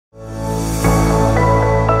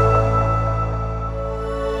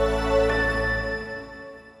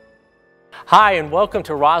Hi, and welcome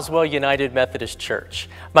to Roswell United Methodist Church.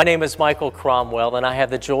 My name is Michael Cromwell, and I have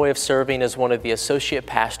the joy of serving as one of the associate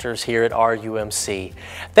pastors here at RUMC.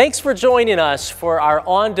 Thanks for joining us for our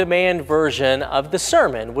on-demand version of the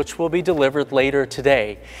sermon, which will be delivered later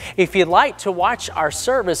today. If you'd like to watch our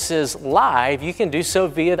services live, you can do so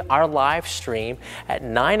via our live stream at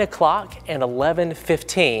 9 o'clock and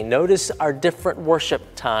 11:15. Notice our different worship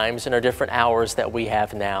times and our different hours that we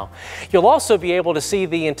have now. You'll also be able to see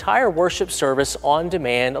the entire worship service on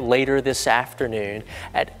demand later this afternoon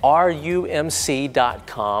at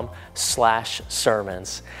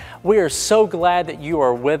rumc.com/sermons. We are so glad that you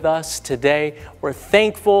are with us today. We're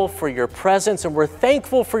thankful for your presence, and we're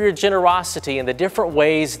thankful for your generosity and the different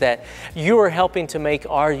ways that you are helping to make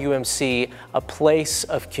RUMC a place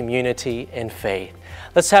of community and faith.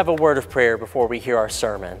 Let's have a word of prayer before we hear our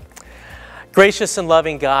sermon. Gracious and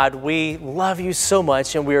loving God, we love you so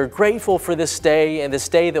much, and we are grateful for this day and this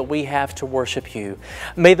day that we have to worship you.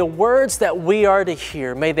 May the words that we are to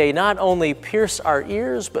hear, may they not only pierce our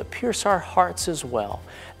ears, but pierce our hearts as well,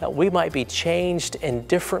 that we might be changed and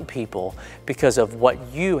different people because of what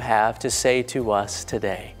you have to say to us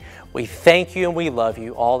today. We thank you and we love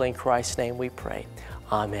you. All in Christ's name we pray.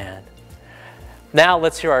 Amen. Now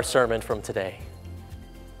let's hear our sermon from today.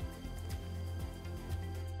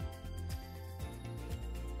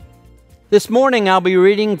 This morning I'll be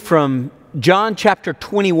reading from John chapter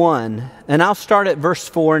 21, and I'll start at verse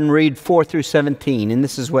 4 and read 4 through 17, and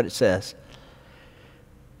this is what it says.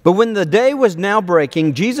 But when the day was now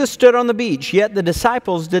breaking, Jesus stood on the beach, yet the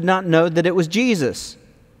disciples did not know that it was Jesus.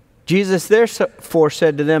 Jesus therefore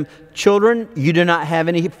said to them, "Children, you do not have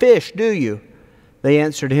any fish, do you?" They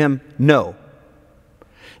answered him, "No."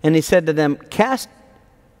 And he said to them, "Cast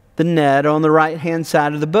the net on the right-hand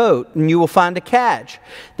side of the boat, and you will find a catch."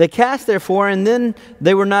 They cast therefore, and then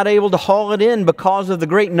they were not able to haul it in because of the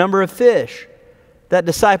great number of fish. That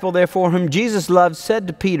disciple therefore whom Jesus loved said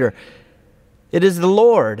to Peter, "It is the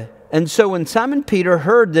Lord." And so when Simon Peter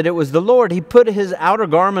heard that it was the Lord, he put his outer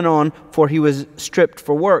garment on, for he was stripped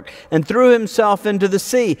for work, and threw himself into the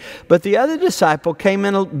sea. But the other disciple came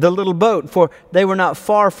in the little boat, for they were not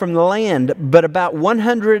far from the land, but about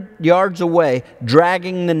 100 yards away,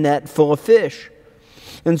 dragging the net full of fish.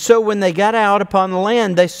 And so when they got out upon the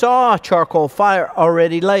land, they saw a charcoal fire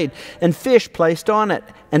already laid, and fish placed on it,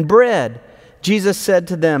 and bread. Jesus said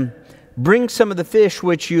to them, "Bring some of the fish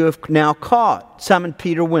which you have now caught." Simon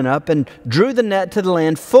Peter went up and drew the net to the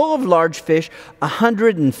land full of large fish,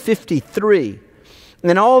 153.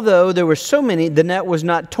 And although there were so many, the net was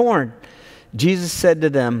not torn. Jesus said to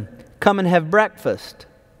them, "Come and have breakfast."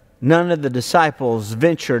 None of the disciples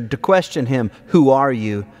ventured to question him, "Who are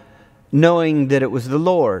you?" knowing that it was the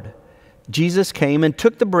Lord. Jesus came and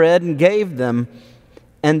took the bread and gave them,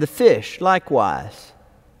 and the fish likewise.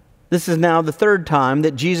 This is now the third time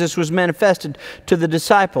that Jesus was manifested to the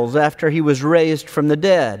disciples after he was raised from the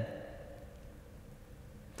dead.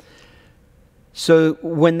 So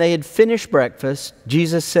when they had finished breakfast,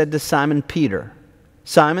 Jesus said to Simon Peter,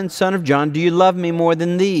 "Simon, son of John, do you love me more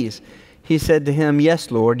than these?" He said to him, "Yes,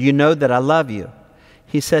 Lord, you know that I love you."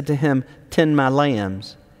 He said to him, "Tend my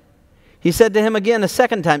lambs." He said to him again a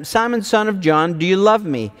second time, "Simon, son of John, do you love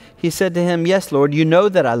me?" He said to him, "Yes, Lord, you know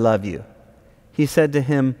that I love you." He said to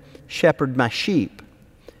him, "Shepherd my sheep."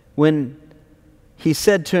 When he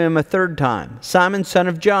said to him a third time, "Simon, son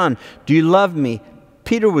of John, do you love me?"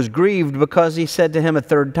 Peter was grieved because he said to him a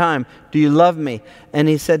third time, "Do you love me?" And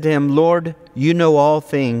he said to him, "Lord, you know all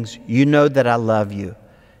things. You know that I love you."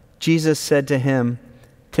 Jesus said to him,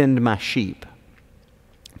 "Tend my sheep."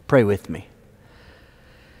 Pray with me.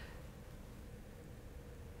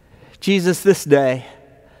 Jesus, this day,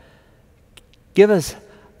 give us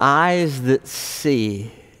eyes that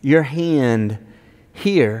see, your hand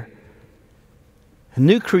here, a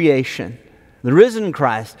new creation, the risen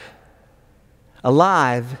Christ,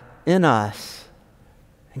 alive in us,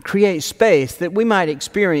 and create space that we might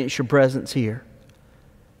experience your presence here.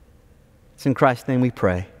 It's in Christ's name we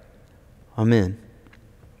pray. Amen.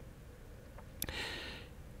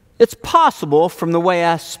 It's possible from the way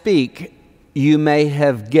I speak, you may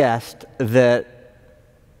have guessed that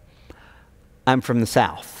I'm from the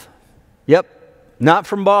South. Yep. Not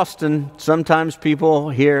from Boston. Sometimes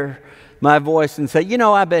people hear my voice and say,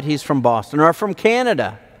 I bet he's from Boston or from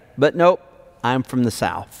Canada. But nope, I'm from the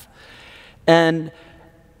South. And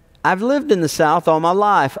I've lived in the South all my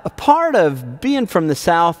life. A part of being from the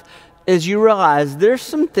South is you realize there's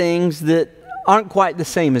some things that aren't quite the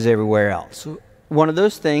same as everywhere else. One of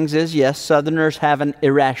those things is, yes, Southerners have an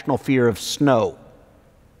irrational fear of snow.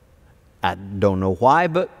 I don't know why,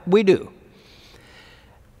 but we do.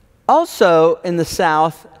 Also in the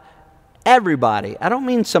South, everybody, I don't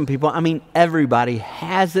mean some people, I mean everybody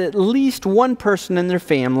has at least one person in their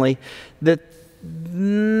family that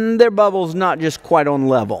their bubble's not just quite on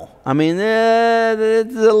level. I mean,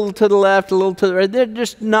 it's a little to the left, a little to the right. They're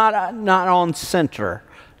just not on center.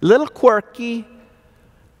 A little quirky,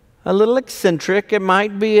 a little eccentric. It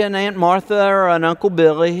might be an Aunt Martha or an Uncle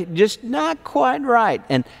Billy, just not quite right.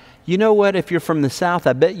 And you know what? If you're from the South,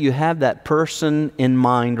 I bet you have that person in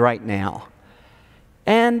mind right now.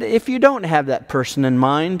 And if you don't have that person in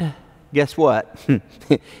mind, guess what?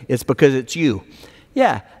 It's because it's you.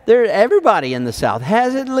 Yeah, everybody in the South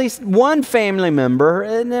has at least one family member,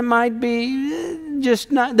 and it might be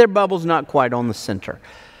just not, their bubble's not quite on the center.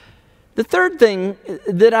 The third thing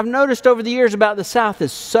that I've noticed over the years about the South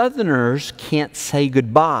is Southerners can't say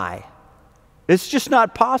goodbye. It's just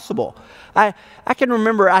not possible. I can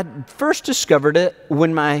remember I first discovered it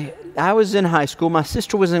when I was in high school. My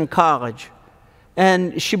sister was in college,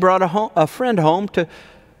 and she brought a friend home to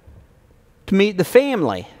meet the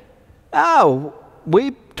family. Oh,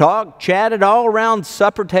 we talked, chatted all around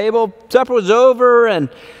supper table. Supper was over, and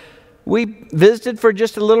we visited for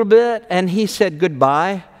just a little bit, and he said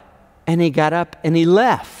goodbye, and he got up and he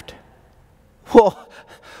left. Well,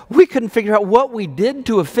 we couldn't figure out what we did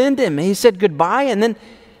to offend him. He said goodbye, and then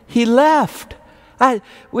he left. I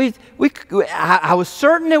was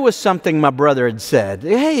certain it was something my brother had said.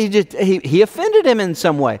 Hey, he offended him in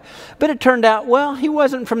some way. But it turned out, well, he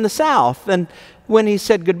wasn't from the South, and when he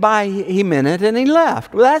said goodbye, he meant it, and he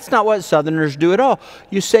left. Well, that's not what Southerners do at all.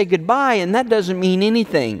 You say goodbye, and that doesn't mean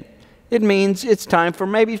anything. It means it's time for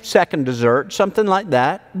maybe second dessert, something like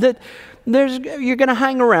that. You're going to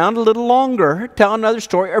hang around a little longer, tell another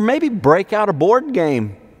story, or maybe break out a board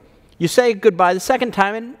game. You say goodbye the second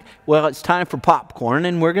time, and, well, it's time for popcorn,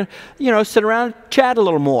 and we're going to, sit around and chat a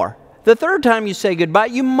little more. The third time you say goodbye,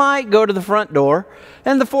 you might go to the front door.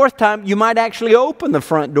 And the fourth time, you might actually open the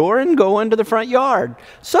front door and go into the front yard.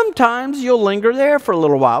 Sometimes you'll linger there for a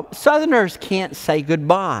little while. Southerners can't say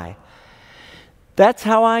goodbye. That's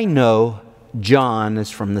how I know John is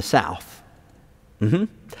from the South.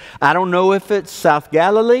 I don't know if it's South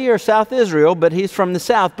Galilee or South Israel, but he's from the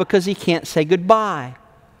South because he can't say goodbye.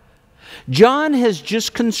 John has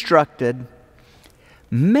just constructed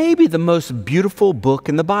maybe the most beautiful book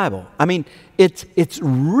in the Bible. I mean, it's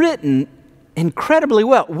written incredibly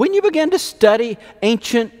well. When you begin to study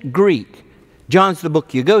ancient Greek, John's the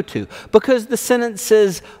book you go to because the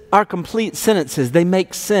sentences are complete sentences. They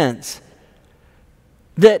make sense.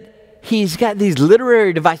 That he's got these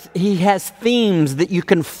literary devices. He has themes that you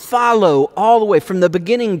can follow all the way from the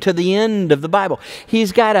beginning to the end of the Bible.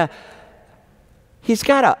 He's got a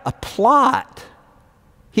plot.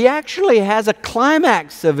 He actually has a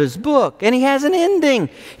climax of his book, and he has an ending.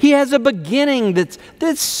 He has a beginning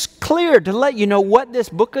that's clear to let you know what this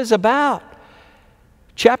book is about.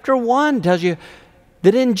 Chapter 1 tells you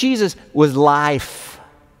that in Jesus was life,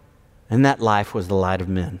 and that life was the light of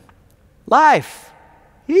men. Life.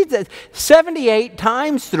 78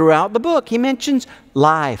 times throughout the book, he mentions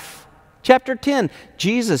life. Chapter 10,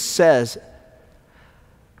 Jesus says,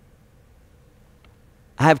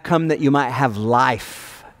 I have come that you might have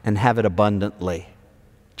life and have it abundantly.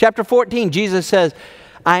 Chapter 14, Jesus says,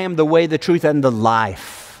 I am the way, the truth, and the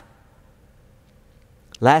life.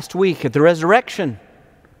 Last week at the resurrection,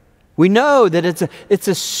 we know that it's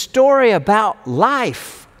a story about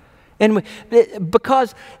life. And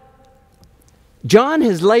because John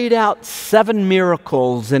has laid out 7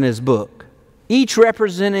 miracles in his book, each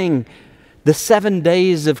representing the 7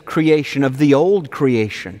 days of creation, of the old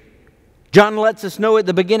creation. John lets us know at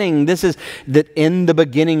the beginning, this is that in the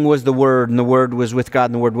beginning was the Word, and the Word was with God,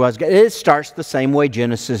 and the Word was God. It starts the same way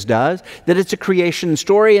Genesis does, that it's a creation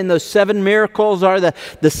story, and those 7 miracles are the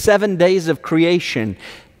 7 days of creation.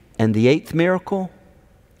 And the 8th miracle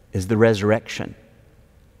is the resurrection.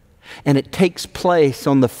 And it takes place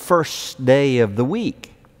on the first day of the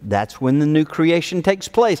week. That's when the new creation takes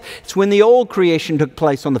place. It's when the old creation took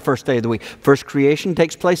place on the first day of the week. First creation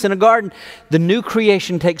takes place in a garden. The new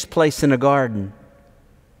creation takes place in a garden.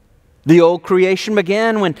 The old creation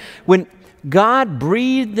began when God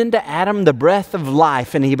breathed into Adam the breath of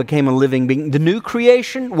life and he became a living being. The new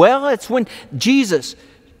creation, well, it's when Jesus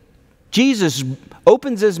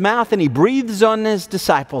opens his mouth and he breathes on his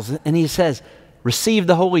disciples and he says, receive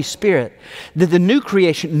the Holy Spirit. The new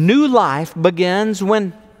creation, new life begins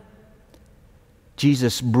when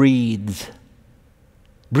Jesus breathes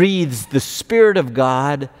the Spirit of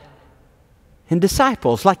God in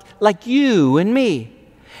disciples like you and me.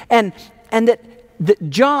 And that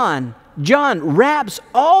John John wraps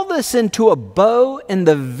all this into a bow in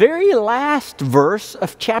the very last verse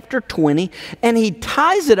of chapter 20, and he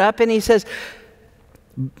ties it up and he says,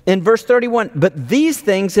 in verse 31, but these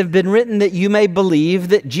things have been written that you may believe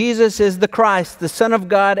that Jesus is the Christ, the Son of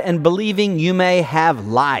God, and believing you may have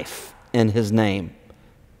life in his name.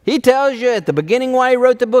 He tells you at the beginning why he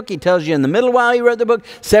wrote the book. He tells you in the middle why he wrote the book,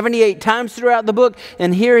 78 times throughout the book.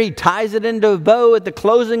 And here he ties it into a bow at the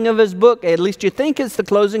closing of his book. At least you think it's the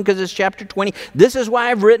closing because it's chapter 20. This is why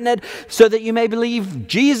I've written it, so that you may believe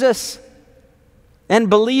Jesus, and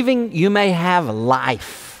believing you may have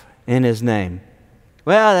life in his name.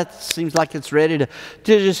 Well, that seems like it's ready to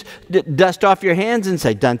just dust off your hands and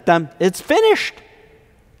say, dun, dun, it's finished.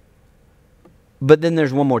 But then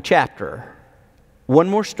there's one more chapter. One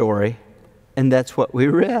more story, and that's what we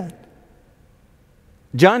read.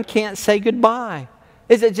 John can't say goodbye.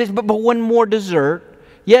 Is it just but one more dessert?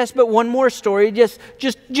 Yes, but one more story, just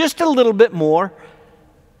a little bit more.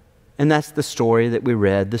 And that's the story that we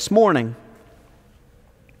read this morning.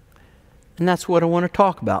 And that's what I want to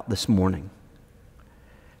talk about this morning.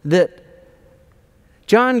 That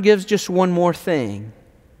John gives just one more thing.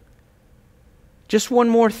 Just one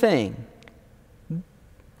more thing.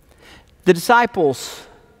 The disciples,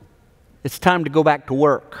 it's time to go back to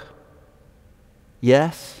work.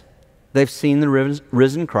 Yes, they've seen the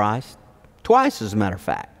risen Christ, twice as a matter of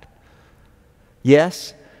fact.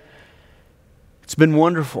 Yes, it's been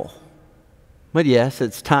wonderful. But yes,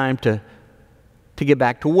 it's time to get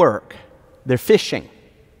back to work. They're fishing.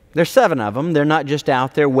 There's 7 of them. They're not just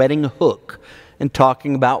out there wetting a hook and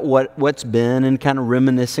talking about what's been and kind of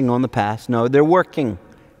reminiscing on the past. No, they're working.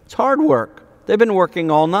 It's hard work. They've been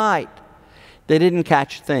working all night. They didn't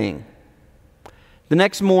catch a thing. The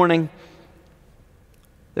next morning,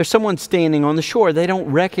 there's someone standing on the shore. They don't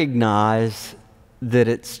recognize that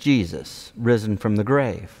it's Jesus risen from the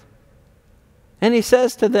grave. And he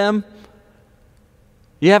says to them,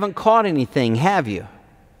 you haven't caught anything, have you?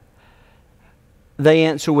 They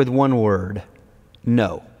answer with one word,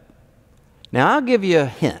 no. Now, I'll give you a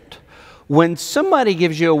hint. When somebody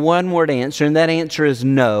gives you a one-word answer, and that answer is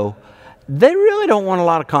no, they really don't want a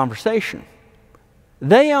lot of conversation.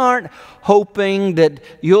 They aren't hoping that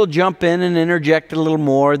you'll jump in and interject a little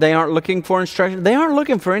more. They aren't looking for instruction. They aren't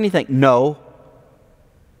looking for anything. No.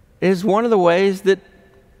 It is one of the ways that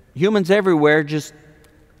humans everywhere just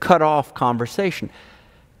cut off conversation.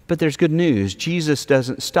 But there's good news. Jesus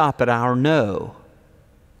doesn't stop at our no.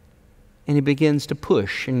 And he begins to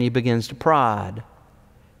push and he begins to prod.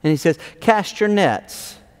 And he says, cast your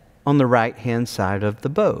nets on the right-hand side of the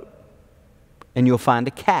boat and you'll find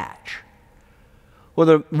a catch. Well,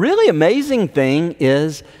 the really amazing thing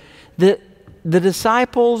is that the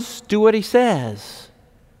disciples do what he says.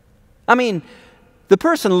 I mean, the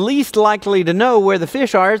person least likely to know where the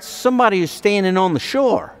fish are, it's somebody who's standing on the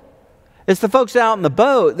shore. It's the folks out in the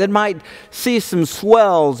boat that might see some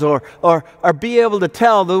swells or be able to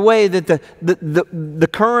tell the way that the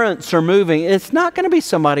currents are moving. It's not going to be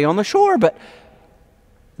somebody on the shore, but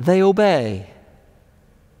they obey.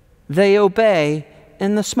 They obey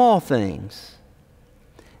in the small things.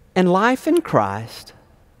 And life in Christ,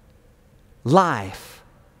 life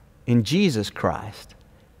in Jesus Christ,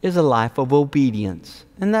 is a life of obedience.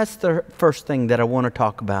 And that's the first thing that I want to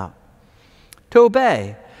talk about. To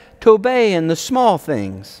obey in the small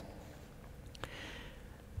things.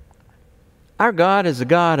 Our God is a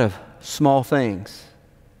God of small things.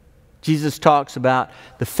 Jesus talks about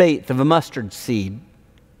the faith of a mustard seed.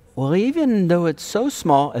 Well, even though it's so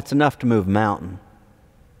small, it's enough to move a mountain.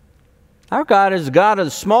 Our God is a God of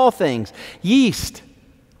the small things. Yeast,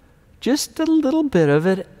 just a little bit of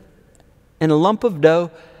it in a lump of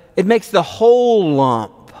dough, it makes the whole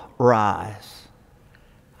lump rise.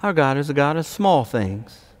 Our God is a God of small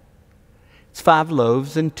things. It's 5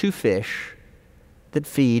 loaves and 2 fish that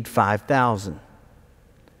feed 5,000.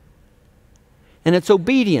 And it's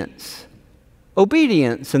obedience.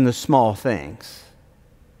 Obedience in the small things.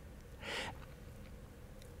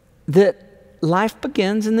 That life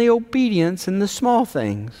begins in the obedience in the small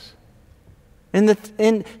things.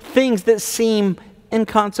 In things that seem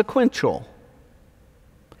inconsequential.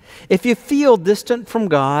 If you feel distant from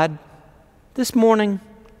God, this morning,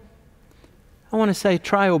 I want to say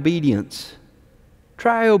try obedience.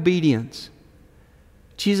 Try obedience.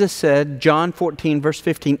 Jesus said, John 14, verse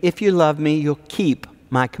 15, if you love me, you'll keep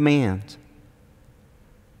my commands.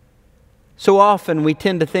 So often we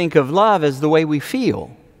tend to think of love as the way we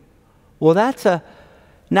feel. Well, that's a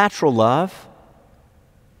natural love.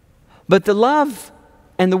 But the love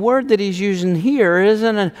and the word that he's using here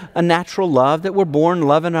isn't a natural love that we're born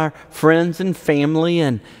loving our friends and family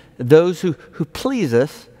and those who please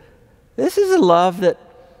us. This is a love that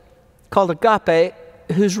called agape,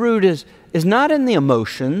 whose root is not in the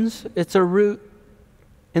emotions, it's a root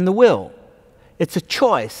in the will. It's a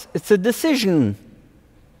choice, it's a decision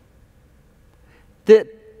that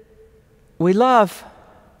we love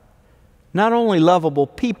not only lovable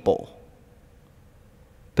people,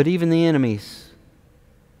 but even the enemies.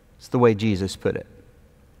 It's the way Jesus put it.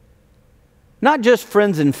 Not just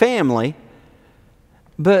friends and family,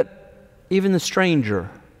 but even the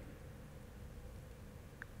stranger.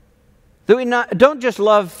 That we don't just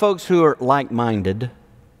love folks who are like-minded,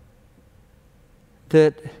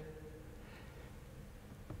 that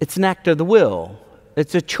it's an act of the will.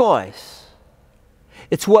 It's a choice.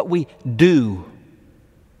 It's what we do.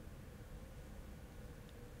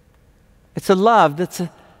 It's a love that's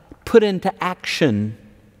put into action.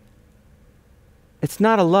 It's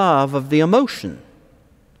not a love of the emotion.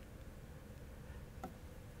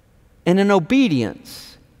 And in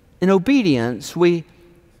obedience, we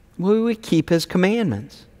keep His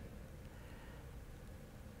commandments.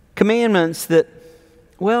 Commandments that,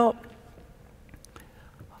 well,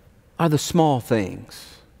 are the small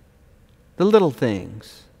things, the little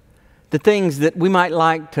things, the things that we might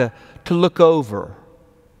like to look over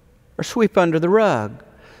or sweep under the rug.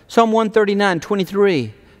 Psalm 139,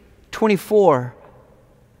 23, 24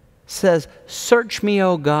 says, "Search me,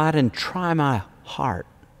 O God, and try my heart.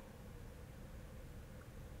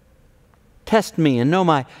 Test me and know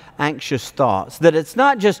my anxious thoughts." That it's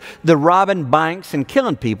not just the robbing banks and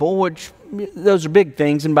killing people, which those are big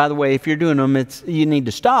things, and by the way, if you're doing them, you need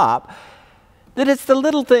to stop. That it's the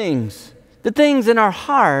little things, the things in our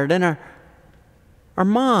heart and our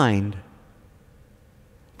mind,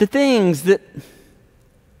 the things that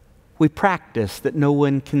we practice that no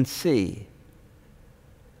one can see.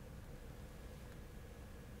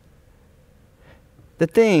 The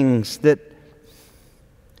things that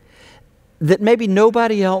maybe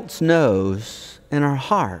nobody else knows in our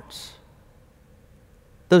hearts.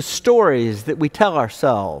 Those stories that we tell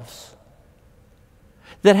ourselves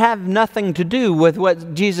that have nothing to do with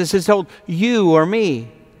what Jesus has told you or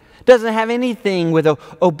me. Doesn't have anything with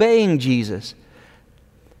obeying Jesus.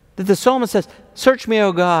 That the psalmist says, "Search me,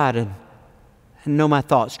 O God, and know my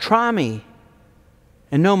thoughts. Try me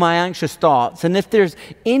and know my anxious thoughts. And if there's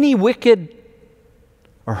any wicked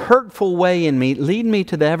or hurtful way in me, lead me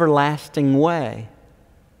to the everlasting way."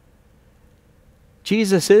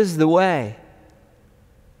 Jesus is the way.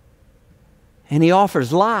 And He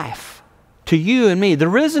offers life to you and me, the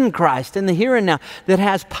risen Christ in the here and now, that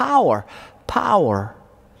has power. Power,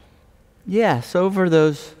 yes, over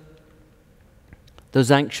those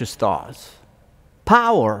anxious thoughts.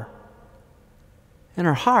 Power in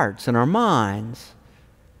our hearts and our minds.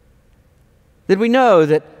 That we know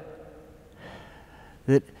that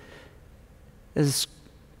as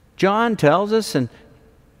John tells us in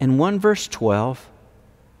 1 verse 12,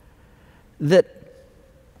 that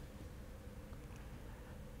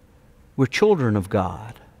we're children of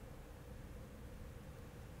God.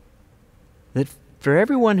 That for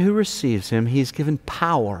everyone who receives Him, He's given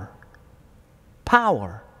power.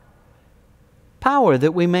 Power. Power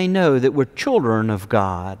that we may know that we're children of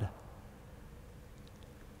God.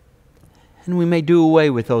 And we may do away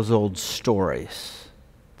with those old stories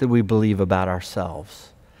that we believe about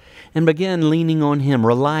ourselves and begin leaning on Him,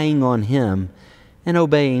 relying on Him, and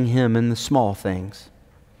obeying Him in the small things.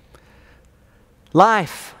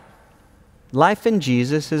 Life in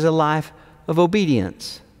Jesus is a life of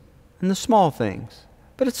obedience in the small things,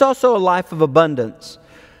 but it's also a life of abundance.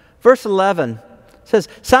 Verse 11 says,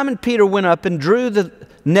 "Simon Peter went up and drew the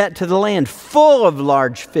net to the land full of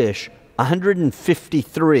large fish,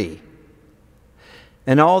 153.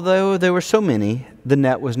 And although there were so many, the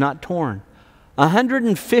net was not torn."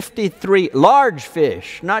 153 large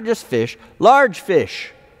fish, not just fish, large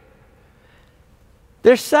fish.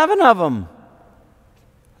 There's 7 of them.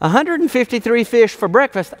 153 fish for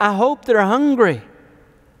breakfast. I hope they're hungry.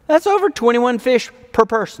 That's over 21 fish per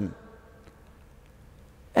person.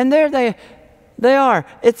 And there they are.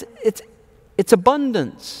 It's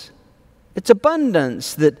abundance. It's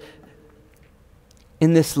abundance that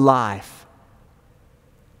in this life.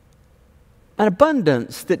 An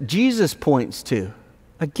abundance that Jesus points to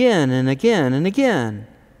again and again and again.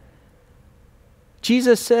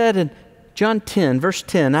 Jesus said in John 10, verse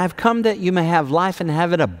 10, "I've come that you may have life and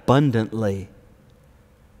have it abundantly."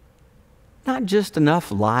 Not just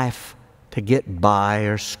enough life to get by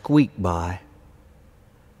or squeak by,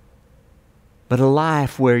 but a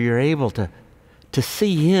life where you're able to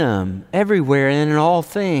see Him everywhere and in all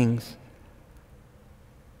things.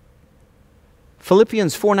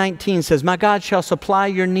 Philippians 4:19 says, "My God shall supply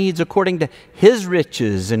your needs according to His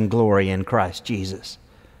riches and glory in Christ Jesus."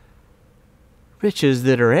 Riches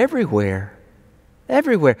that are everywhere.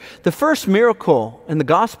 Everywhere. The first miracle in the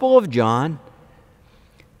Gospel of John,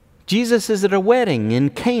 Jesus is at a wedding in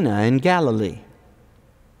Cana in Galilee.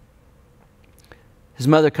 His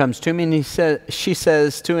mother comes to him and she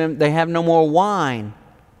says to him, they have no more wine.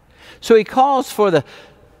 So he calls for the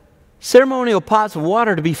ceremonial pots of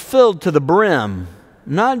water to be filled to the brim.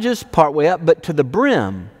 Not just partway up, but to the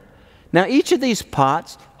brim. Now each of these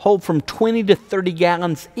pots hold from 20 to 30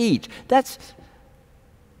 gallons each. That's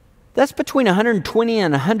between 120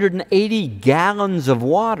 and 180 gallons of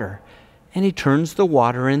water. And he turns the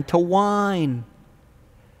water into wine.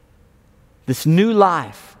 This new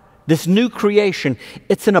life, this new creation,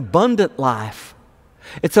 it's an abundant life.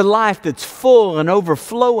 It's a life that's full and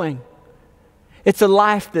overflowing. It's a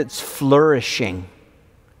life that's flourishing.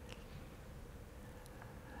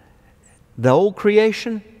 The old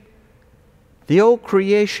creation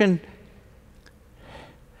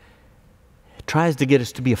tries to get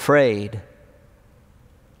us to be afraid,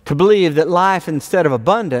 to believe that life instead of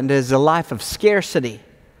abundant is a life of scarcity,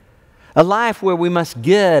 a life where we must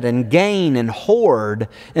get and gain and hoard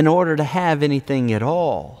in order to have anything at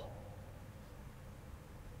all.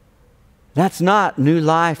 That's not new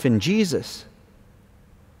life in Jesus.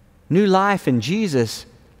 New life in Jesus,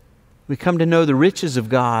 we come to know the riches of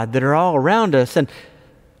God that are all around us. And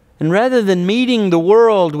rather than meeting the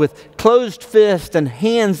world with closed fists and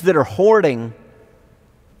hands that are hoarding,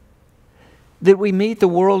 that we meet the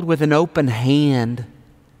world with an open hand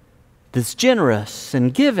that's generous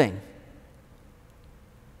and giving.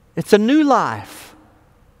 It's a new life,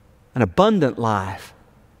 an abundant life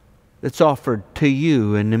that's offered to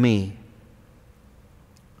you and to me.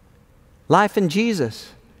 Life in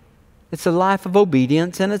Jesus, it's a life of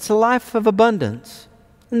obedience and it's a life of abundance.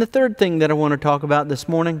 And the third thing that I want to talk about this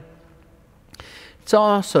morning, it's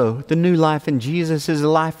also the new life in Jesus is a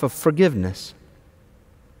life of forgiveness.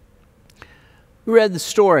 We read the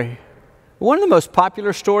story, one of the most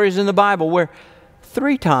popular stories in the Bible, where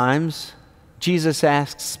 3 times Jesus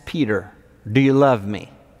asks Peter, "Do you love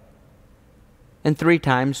me?" And 3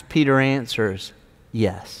 times Peter answers,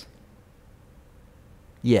 "Yes.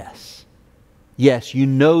 Yes. Yes, you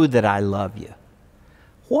know that I love you."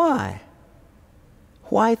 Why?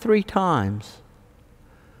 Why 3 times?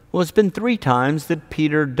 Well, it's been 3 times that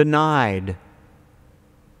Peter denied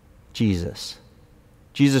Jesus.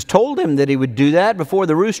 Jesus told him that he would do that before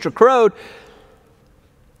the rooster crowed,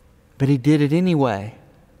 but he did it anyway.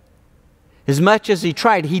 As much as he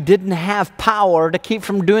tried, he didn't have power to keep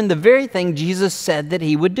from doing the very thing Jesus said that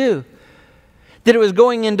he would do. That it was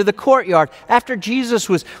going into the courtyard. After Jesus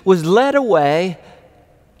was led away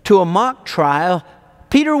to a mock trial,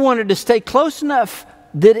 Peter wanted to stay close enough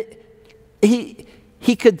that he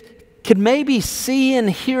could maybe see and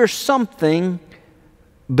hear something,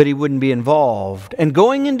 but he wouldn't be involved. And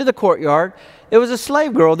going into the courtyard, it was a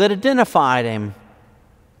slave girl that identified him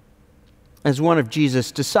as one of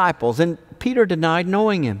Jesus' disciples, and Peter denied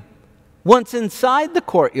knowing him. Once inside the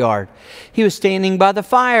courtyard, he was standing by the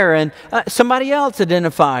fire, and somebody else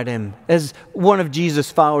identified him as one of Jesus'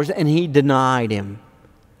 followers, and he denied him.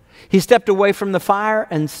 He stepped away from the fire,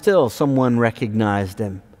 and still someone recognized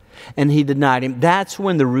him, and he denied him. That's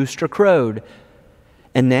when the rooster crowed.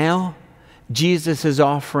 And now Jesus is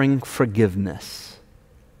offering forgiveness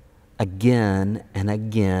again and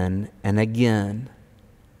again and again.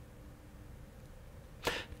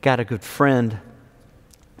 Got a good friend.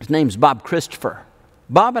 His name's Bob Christopher.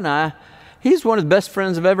 Bob and I, he's one of the best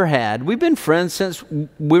friends I've ever had. We've been friends since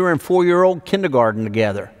we were in 4-year-old kindergarten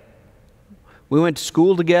together. We went to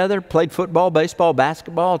school together, played football, baseball,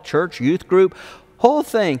 basketball, church, youth group, whole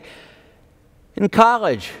thing. In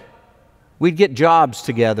college, we'd get jobs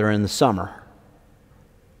together in the summer.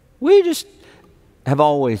 We just have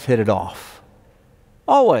always hit it off.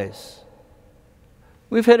 Always.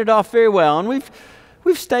 We've hit it off very well, and we've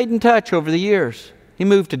stayed in touch over the years. He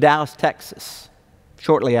moved to Dallas, Texas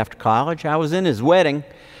shortly after college. I was in his wedding,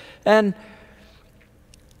 and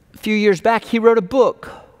a few years back, he wrote a book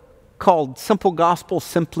called Simple Gospel,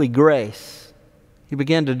 Simply Grace. He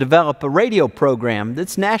began to develop a radio program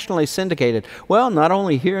that's nationally syndicated, well, not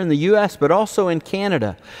only here in the U.S., but also in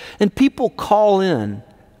Canada. And people call in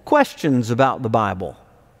questions about the Bible.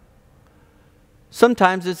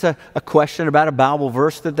 Sometimes it's a question about a Bible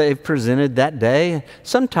verse that they've presented that day.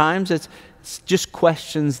 Sometimes it's just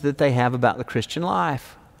questions that they have about the Christian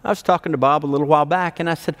life. I was talking to Bob a little while back, and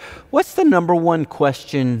I said, "What's the number one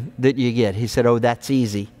question that you get?" He said, "Oh, that's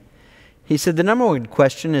easy." He said, "The number one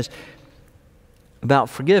question is about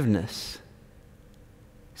forgiveness."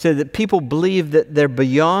 so that people believe that they're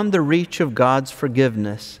beyond the reach of God's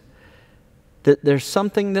forgiveness, that there's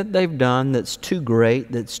something that they've done that's too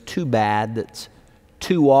great, that's too bad, that's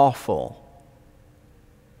too awful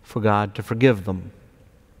for God to forgive them.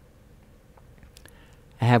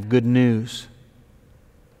 I have good news.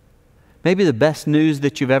 Maybe the best news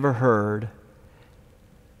that you've ever heard.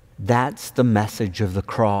 That's the message of the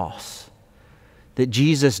cross. That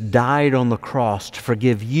Jesus died on the cross to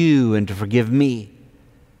forgive you and to forgive me.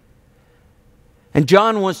 And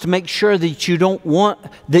John wants to make sure that you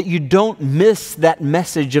don't miss that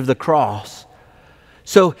message of the cross.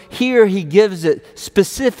 So here he gives it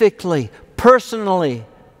specifically, personally,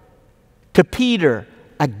 to Peter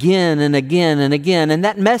again and again and again. And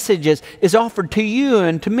that message is offered to you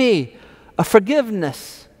and to me. A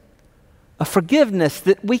forgiveness. A forgiveness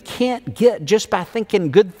that we can't get just by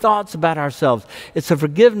thinking good thoughts about ourselves. It's a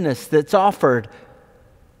forgiveness that's offered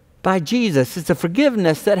by Jesus. It's a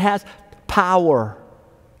forgiveness that has power.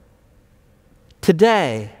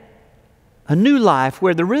 Today, a new life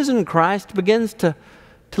where the risen Christ begins to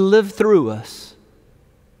live through us.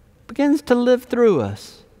 Begins to live through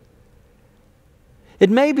us. It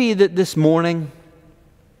may be that this morning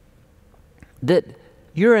that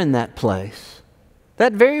you're in that place.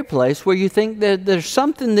 That very place where you think that there's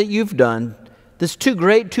something that you've done that's too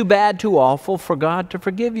great, too bad, too awful for God to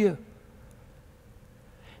forgive you.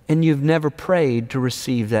 And you've never prayed to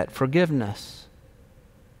receive that forgiveness.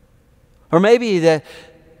 Or maybe that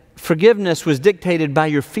forgiveness was dictated by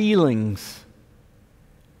your feelings.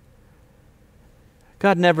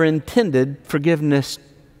 God never intended forgiveness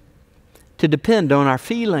to depend on our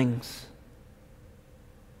feelings.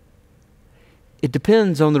 It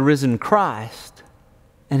depends on the risen Christ.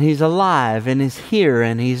 And He's alive and He's here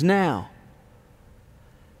and He's now.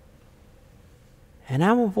 And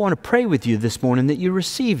I want to pray with you this morning that you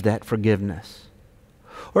receive that forgiveness.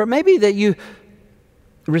 Or it may be that you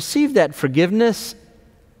receive that forgiveness,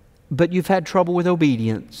 but you've had trouble with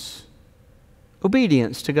obedience.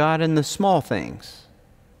 Obedience to God in the small things.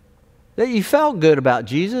 That you felt good about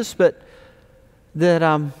Jesus, but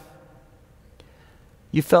that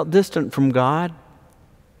you felt distant from God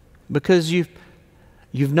because you've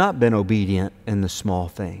not been obedient in the small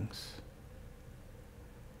things.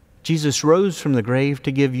 Jesus rose from the grave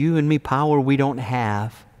to give you and me power we don't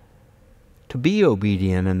have to be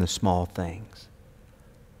obedient in the small things.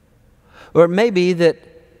 Or it may be that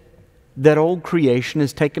old creation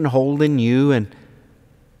has taken hold in you and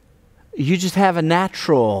you just have a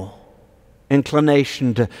natural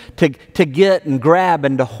inclination to get and grab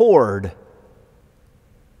and to hoard.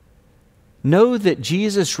 Know that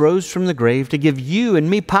Jesus rose from the grave to give you and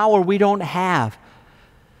me power we don't have,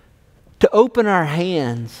 to open our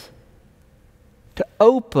hands, to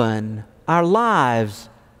open our lives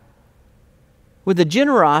with the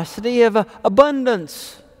generosity of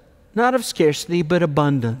abundance, not of scarcity, but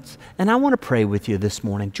abundance. And I want to pray with you this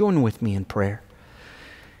morning. Join with me in prayer.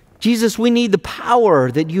 Jesus, we need the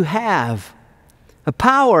power that you have. A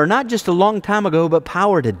power not just a long time ago, but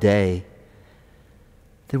power today,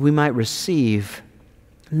 that we might receive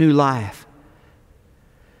new life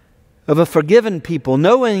of a forgiven people,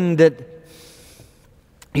 knowing that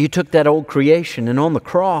you took that old creation and on the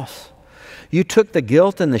cross, you took the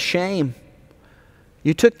guilt and the shame,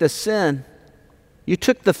 you took the sin, you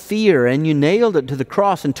took the fear and you nailed it to the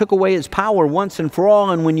cross and took away its power once and for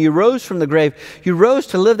all. And when you rose from the grave, you rose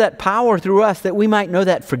to live that power through us that we might know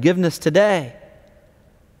that forgiveness today.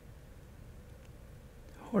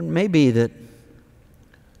 Or it may be that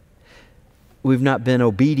we've not been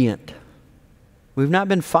obedient. We've not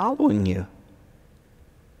been following you.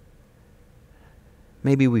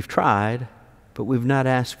 Maybe we've tried, but we've not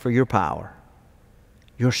asked for your power,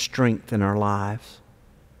 your strength in our lives.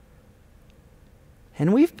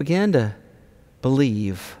 And we've begun to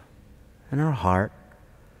believe in our heart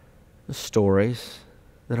the stories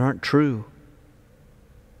that aren't true,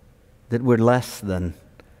 that we're less than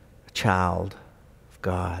a child of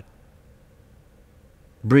God.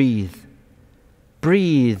 Breathe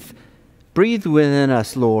within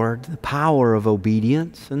us, Lord, the power of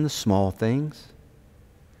obedience in the small things.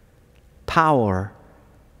 Power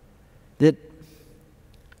that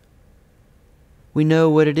we know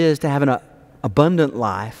what it is to have an abundant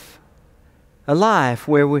life. A life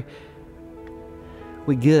where we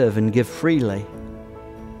give and give freely,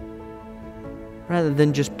 rather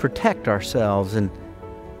than just protect ourselves and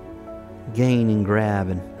gain and grab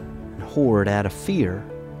and hoard out of fear.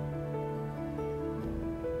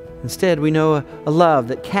 Instead, we know a love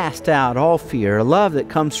that casts out all fear, a love that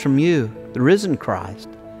comes from you, the risen Christ.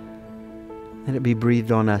 Let it be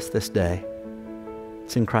breathed on us this day.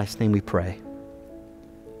 It's in Christ's name we pray.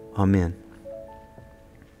 Amen.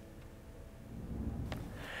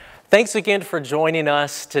 Thanks again for joining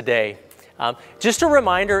us today. Just a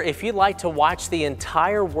reminder, if you'd like to watch the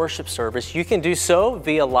entire worship service, you can do so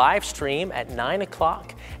via live stream at 9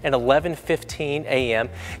 o'clock and 11:15 a.m.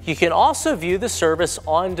 You can also view the service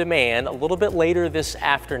on demand a little bit later this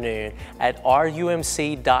afternoon at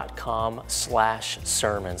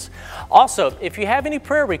rumc.com/sermons. Also, if you have any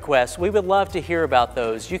prayer requests, we would love to hear about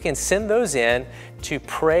those. You can send those in to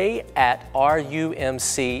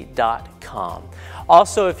pray@rumc.com.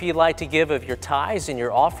 Also, if you'd like to give of your tithes and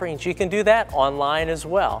your offerings, you can do that online as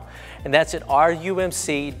well. And that's at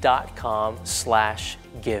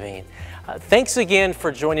rumc.com/giving. Thanks again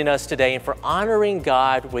for joining us today and for honoring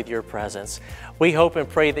God with your presence. We hope and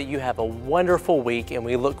pray that you have a wonderful week, and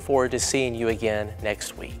we look forward to seeing you again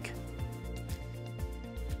next week.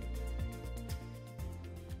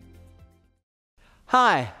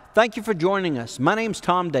 Hi, thank you for joining us. My name's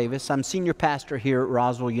Tom Davis. I'm senior pastor here at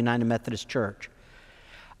Roswell United Methodist Church.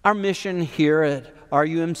 Our mission here at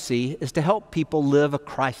RUMC is to help people live a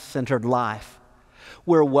Christ-centered life.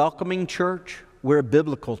 We're a welcoming church, we're a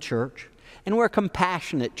biblical church, and we're a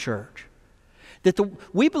compassionate church.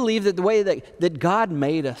 We believe that the way that God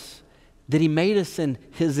made us, that He made us in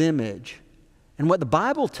His image. And what the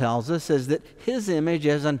Bible tells us is that His image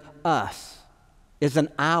is an us, is an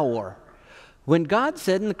our. When God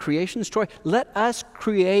said in the creation story, let us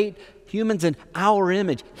create humans in our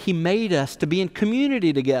image, He made us to be in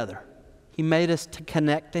community together. He made us to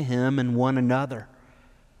connect to Him and one another.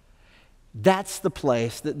 That's the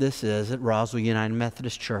place that this is at Roswell United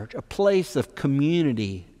Methodist Church, a place of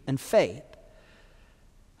community and faith.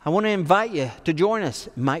 I want to invite you to join us.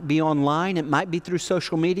 It might be online, it might be through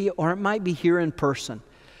social media, or it might be here in person.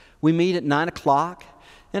 We meet at 9 o'clock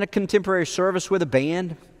in a contemporary service with a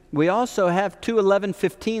band. We also have two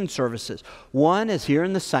 11:15 services. One is here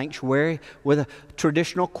in the sanctuary with a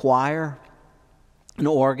traditional choir, an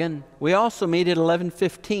organ. We also meet at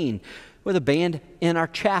 11:15 with a band in our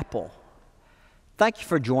chapel. Thank you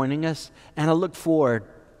for joining us, and I look forward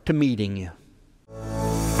to meeting you.